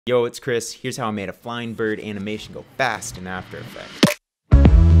Yo, it's Chris. Here's how I made a flying bird animation go fast in After Effects.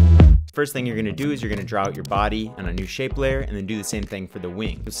 First thing you're going to do is you're going to draw out your body on a new shape layer and then do the same thing for the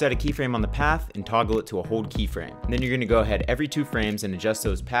wing. You'll set a keyframe on the path and toggle it to a hold keyframe. And then you're going to go ahead every 2 frames and adjust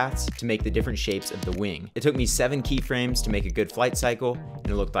those paths to make the different shapes of the wing. It took me 7 keyframes to make a good flight cycle, and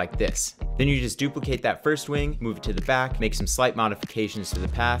it looked like this. Then you just duplicate that first wing, move it to the back, make some slight modifications to the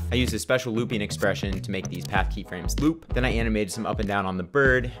path. I used a special looping expression to make these path keyframes loop. Then I animated some up and down on the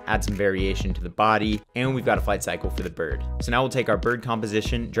bird, add some variation to the body, and we've got a flight cycle for the bird. So now we'll take our bird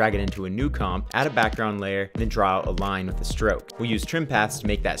composition, drag it into a new comp, add a background layer, and then draw out a line with a stroke. We'll use trim paths to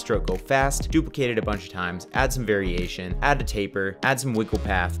make that stroke go fast, duplicate it a bunch of times, add some variation, add a taper, add some wiggle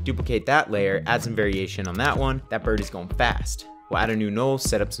path, duplicate that layer, add some variation on that one. That bird is going fast. We'll add a new null,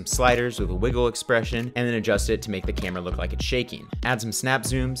 set up some sliders with a wiggle expression, and then adjust it to make the camera look like it's shaking. Add some snap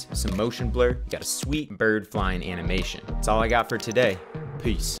zooms, some motion blur. You got a sweet bird flying animation. That's all I got for today. Peace.